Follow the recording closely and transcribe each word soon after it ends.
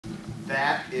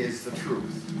that is the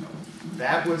truth.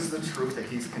 That was the truth that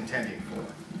he's contending for.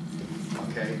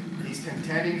 Okay? He's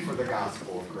contending for the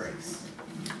gospel of grace.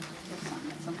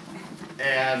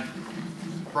 And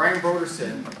Brian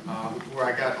Broderson, where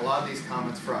I got a lot of these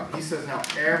comments from, he says now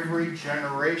every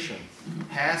generation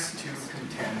has to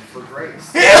contend for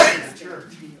grace in the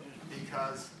church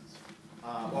because,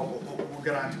 well, we'll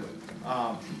get on to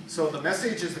it. So the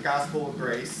message is the gospel of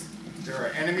grace. There are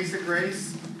enemies of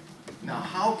grace. Now,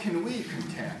 how can we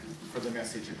contend for the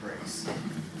message of grace?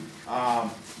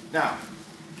 Now,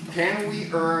 can we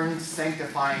earn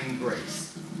sanctifying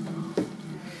grace?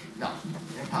 No,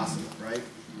 impossible, right?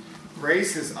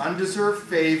 Grace is undeserved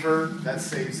favor that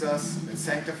saves us, it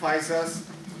sanctifies us,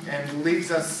 and leads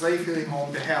us safely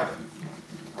home to heaven.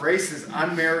 Grace is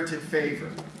unmerited favor.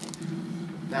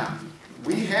 Now,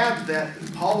 we have that,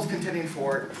 Paul was contending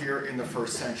for it here in the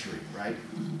first century, right?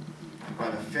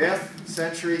 By the 5th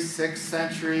century, 6th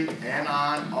century, and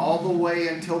on, all the way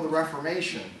until the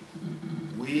Reformation,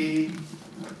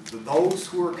 those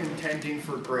who were contending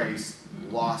for grace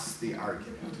lost the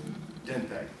argument, didn't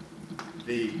they?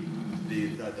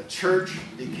 The church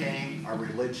became a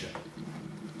religion,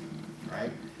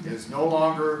 right? It is no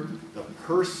longer the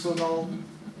personal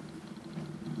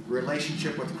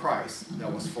relationship with Christ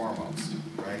that was foremost,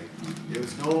 right? It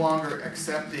was no longer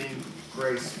accepting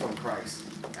grace from Christ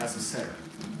as a sinner.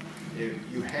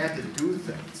 You had to do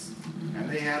things, and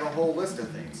they had a whole list of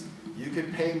things. You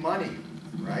could pay money,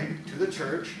 right, to the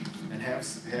church and have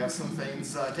some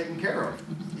things taken care of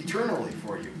eternally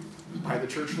for you by the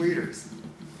church leaders.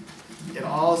 It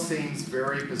all seems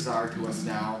very bizarre to us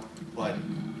now, but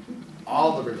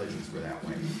all the religions were that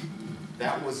way.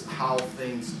 That was how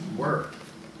things were.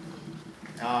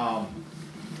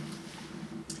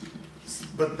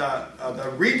 But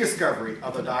the rediscovery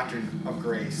of the doctrine of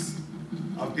grace,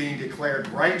 of being declared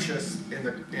righteous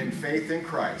in faith in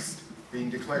Christ, being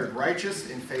declared righteous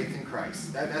in faith in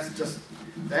Christ,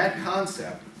 that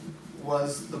concept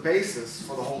was the basis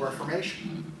for the whole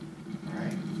Reformation,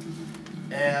 right?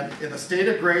 And in the state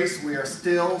of grace, we are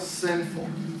still sinful,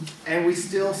 and we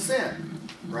still sin,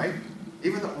 right?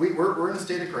 Even though we're in a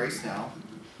state of grace now,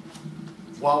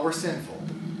 while we're sinful,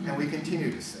 and we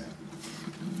continue to sin.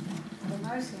 The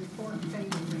most important thing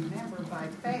to remember, by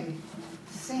faith,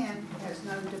 sin has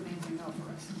no dominion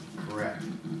over us. Correct.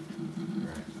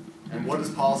 Right. And what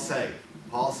does Paul say?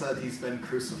 Paul said he's been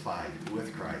crucified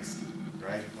with Christ,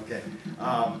 right? Okay.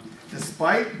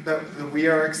 Despite that we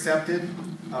are accepted,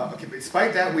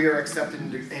 despite that we are accepted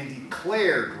and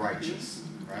declared righteous,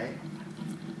 right?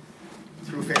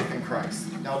 Through faith in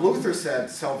Christ. Now Luther said,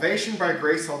 salvation by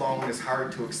grace alone is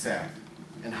hard to accept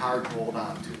and hard to hold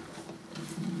on to.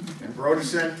 And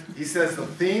Broderson, he says the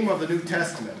theme of the New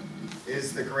Testament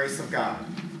is the grace of God.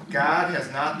 God has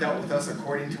not dealt with us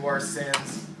according to our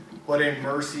sins, but in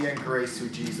mercy and grace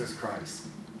through Jesus Christ.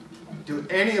 Do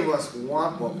any of us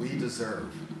want what we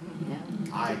deserve?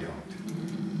 I don't.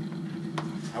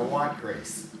 I want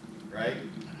grace, right?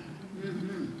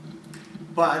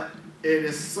 But it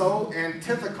is so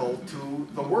antithetical to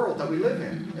the world that we live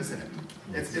in, isn't it?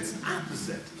 It's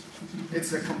opposite.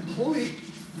 It's a complete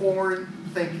foreign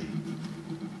thinking.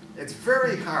 It's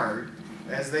very hard,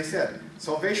 as they said,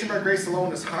 salvation by grace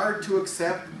alone is hard to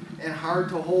accept and hard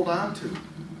to hold on to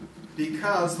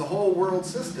because the whole world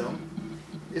system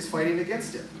is fighting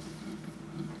against it.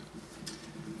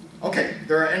 Okay,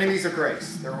 there are enemies of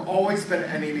grace. There have always been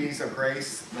enemies of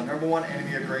grace. The number one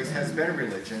enemy of grace has been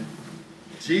religion.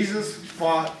 Jesus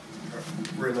fought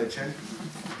religion.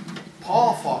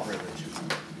 Paul fought religion.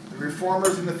 The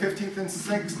reformers in the 15th and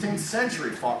 16th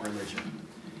century fought religion.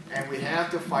 And we have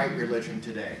to fight religion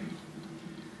today.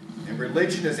 And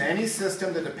religion is any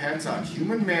system that depends on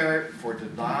human merit for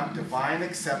divine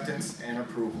acceptance and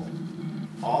approval.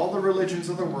 All the religions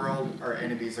of the world are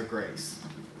enemies of grace.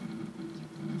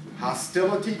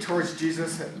 Hostility towards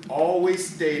Jesus had always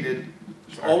started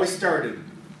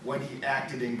when he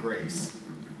acted in grace.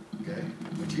 Okay?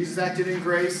 When Jesus acted in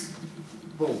grace,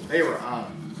 boom, they were on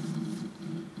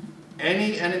him.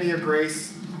 Any enemy of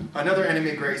grace, another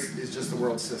enemy of grace is just the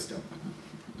world system.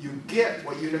 You get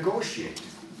what you negotiate,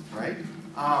 right?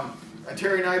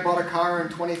 Terry and I bought a car in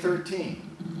 2013.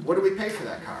 What did we pay for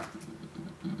that car?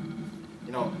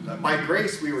 You know, by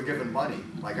grace we were given money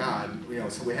by God. You know,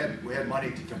 so we had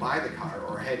money to buy the car,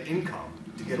 or had income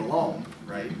to get a loan,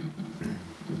 right?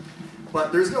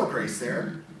 But there's no grace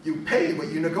there. You pay what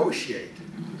you negotiate.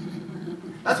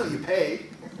 That's what you pay,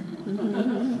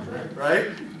 right?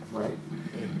 Right.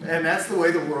 And that's the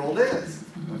way the world is.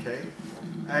 Okay,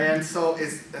 and so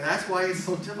that's why it's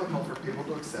so difficult for people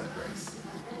to accept grace.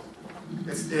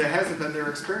 It hasn't been their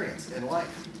experience in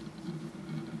life.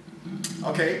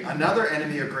 Okay, another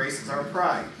enemy of grace is our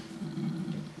pride.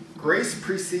 Grace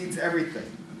precedes everything.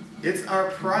 It's our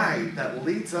pride that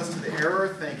leads us to the error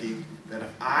of thinking that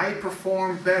if I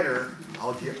perform better,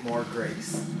 I'll get more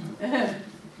grace. Now,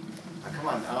 come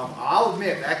on, I'll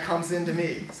admit that comes into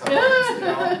me sometimes. You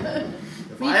know?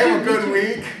 If I have a good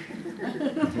week,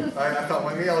 I thought,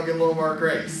 well, maybe I'll get a little more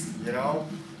grace. You know,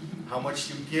 how much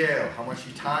you give, how much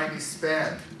time you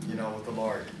spend, you know, with the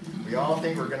Lord. We all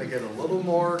think we're going to get a little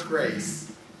more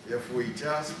grace if we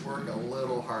just work a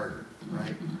little harder,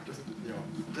 right? Just, you know,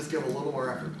 just give a little more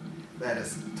effort. That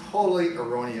is totally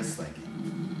erroneous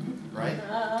thinking, right?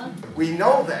 We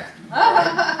know that,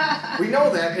 right? We know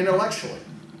that intellectually,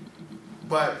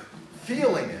 but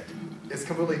feeling it is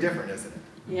completely different, isn't it?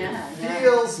 Yeah. It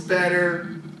feels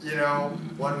better, you know,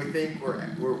 when we think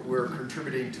we're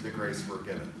contributing to the grace we're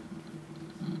given.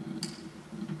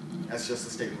 That's just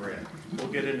the state we're in. We'll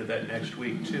get into that next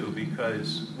week too,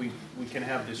 because we can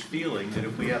have this feeling that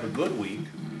if we have a good week,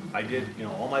 I did, you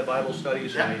know, all my Bible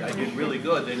studies, and I did really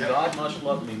good, then God must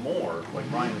love me more, like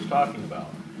Brian was talking about.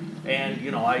 And,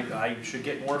 you know, I should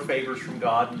get more favors from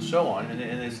God and so on, and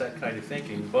it's that kind of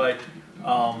thinking. But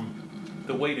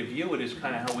the way to view it is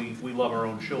kind of how we love our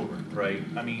own children, right?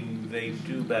 I mean, they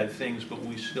do bad things, but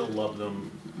we still love them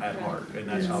at heart, and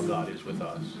that's how God is with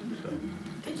us. So.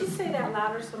 Could you say that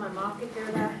louder so my mom could hear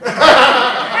that?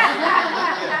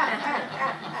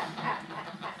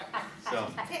 So.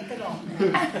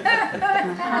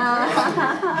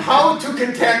 How to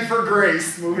contend for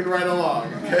grace, moving right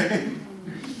along, okay?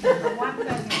 The one thing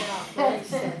about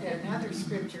grace that another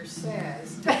scripture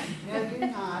says, know you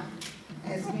not,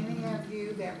 as many of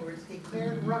you that were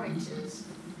declared righteous,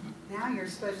 now you're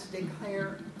supposed to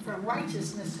declare from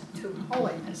righteousness to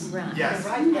holiness. Right. Yes. The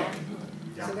right way.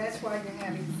 Yeah. So that's why you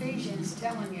have Ephesians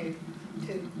telling you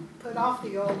to put off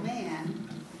the old man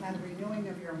by the renewing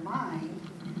of your mind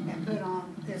and put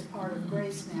on as part of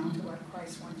grace now to what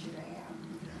Christ wants you to have.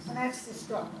 Yes. And that's the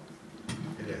struggle.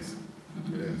 It is.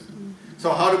 It is.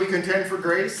 So how do we contend for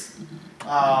grace?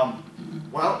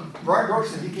 Well, Brian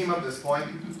Robertson, he came up with this point.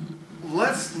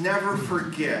 Let's never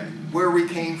forget where we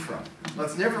came from.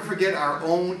 Let's never forget our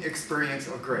own experience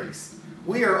of grace.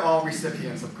 We are all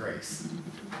recipients of grace,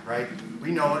 right?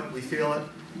 We know it, we feel it,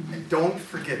 and don't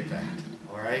forget that,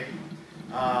 all right?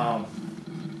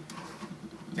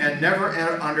 And never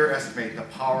underestimate the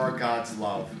power of God's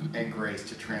love and grace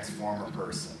to transform a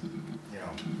person. You know,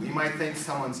 we might think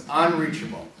someone's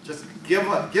unreachable. Just give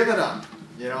it up,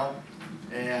 you know?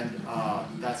 And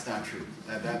that's not true.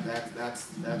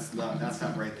 That's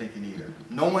not right thinking either.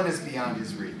 No one is beyond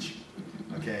his reach.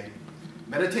 Okay?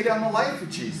 Meditate on the life of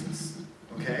Jesus.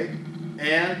 Okay?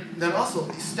 And then also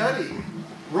study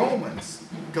Romans,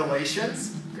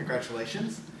 Galatians,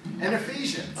 congratulations, and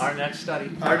Ephesians. Our next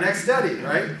study. Our next study,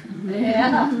 right?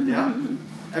 Yeah. Yeah.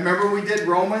 I remember we did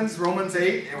Romans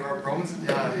 8, and Romans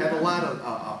had a lot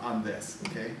on this.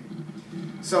 Okay?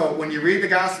 So when you read the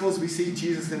Gospels, we see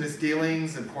Jesus in his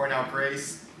dealings and pouring out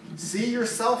grace. See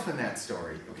yourself in that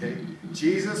story, okay?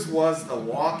 Jesus was the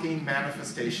walking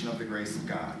manifestation of the grace of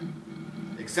God.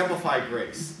 Exemplified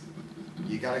grace.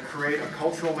 You got to create a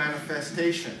cultural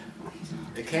manifestation.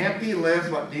 It can't be lived,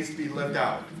 but needs to be lived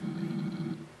out.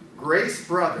 Grace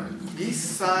Brother.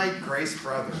 East Side Grace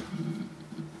Brother.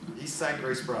 East Side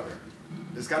Grace Brother.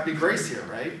 There's got to be grace here,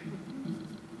 right?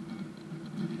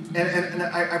 And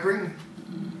I bring...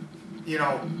 You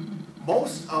know,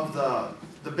 most of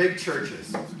the big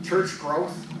churches, church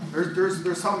growth,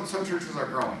 there's some churches are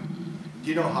growing. Do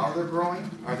you know how they're growing?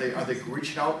 Are they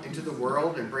reaching out into the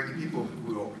world and bringing people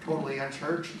who are totally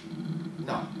unchurched?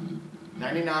 No.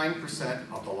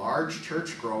 99% of the large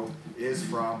church growth is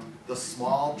from the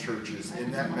small churches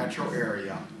in that metro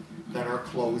area that are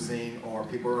closing, or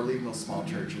people are leaving those small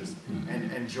churches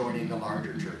and joining the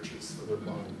larger churches. So they're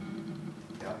blind.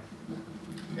 Yeah.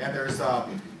 And there's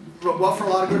well, for a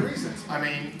lot of good reasons. I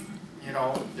mean, you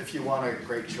know, if you want a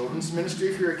great children's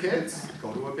ministry for your kids,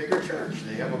 go to a bigger church.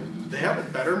 They have a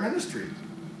better ministry.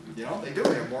 You know, they do.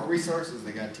 They have more resources.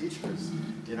 They got teachers.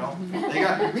 You know,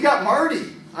 we got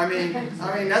Marty. I mean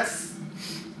that's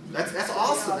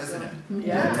awesome, isn't it?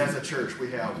 Yeah. And as a church, we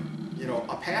have, you know,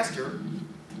 a pastor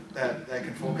that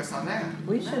can focus on that.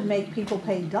 We should make people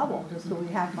pay double just so we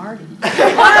have Marty.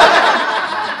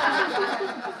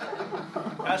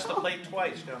 Pass the plate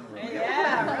twice down the road.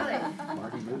 Yeah, really.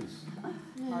 Marty Moose.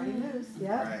 Marty Moose,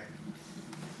 yeah.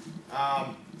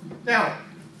 Right. Now,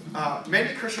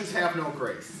 many Christians have no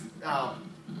grace.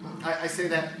 I say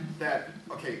that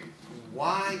okay,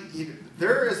 why?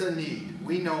 There is a need,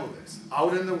 we know this,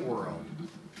 out in the world.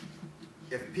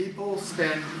 If people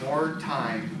spend more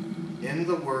time in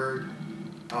the Word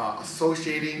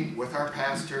associating with our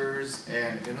pastors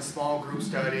and in a small group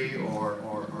study or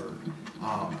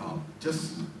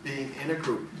just being in a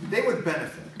group, they would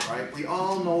benefit, right? We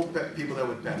all know people that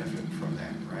would benefit from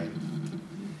that, right?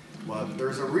 Well,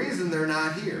 there's a reason they're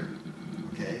not here,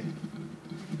 okay?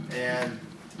 And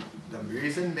the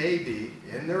reason may be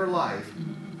in their life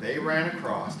they ran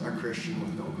across a Christian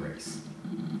with no grace.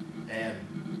 And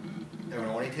it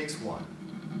only takes one.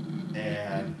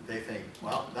 And they think,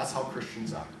 well, that's how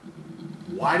Christians are.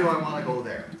 Why do I want to go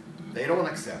there? They don't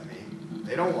accept me.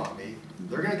 They don't want me.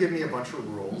 They're going to give me a bunch of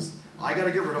rules. I got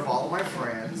to get rid of all of my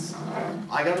friends.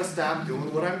 I got to stop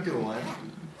doing what I'm doing.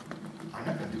 I'm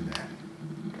not going to do that.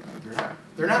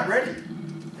 They're not ready.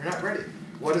 They're not ready.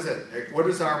 What is it? What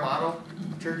is our motto,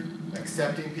 church?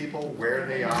 Accepting people where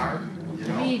they are. You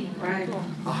know? Right.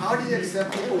 Well, how do you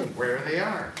accept people where they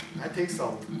are? That takes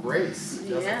some grace.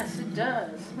 Yes, it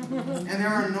does. And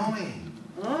they're annoying.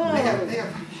 Oh. They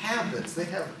have habits. They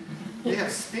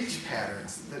have speech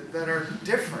patterns that are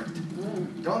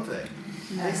different, don't they?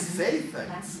 They say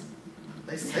things.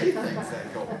 They say things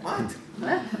that go, what?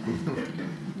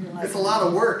 It's a lot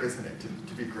of work, isn't it,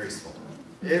 to be graceful?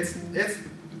 It's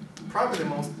probably the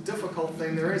most difficult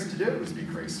thing there is to do is be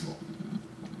graceful.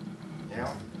 You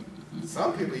know?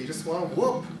 Some people you just want to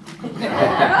whoop. You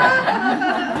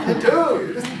know? You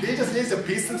do. He just needs to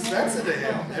beat some sense into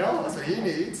him. You know? That's what he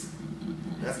needs.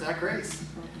 That's not grace.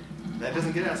 That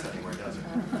doesn't get us anywhere, does it?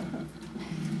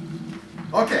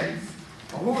 Okay.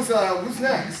 Well, who's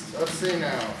next? Let's see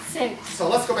now. 6. So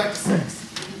let's go back to 6.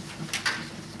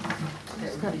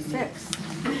 Let's go to 6.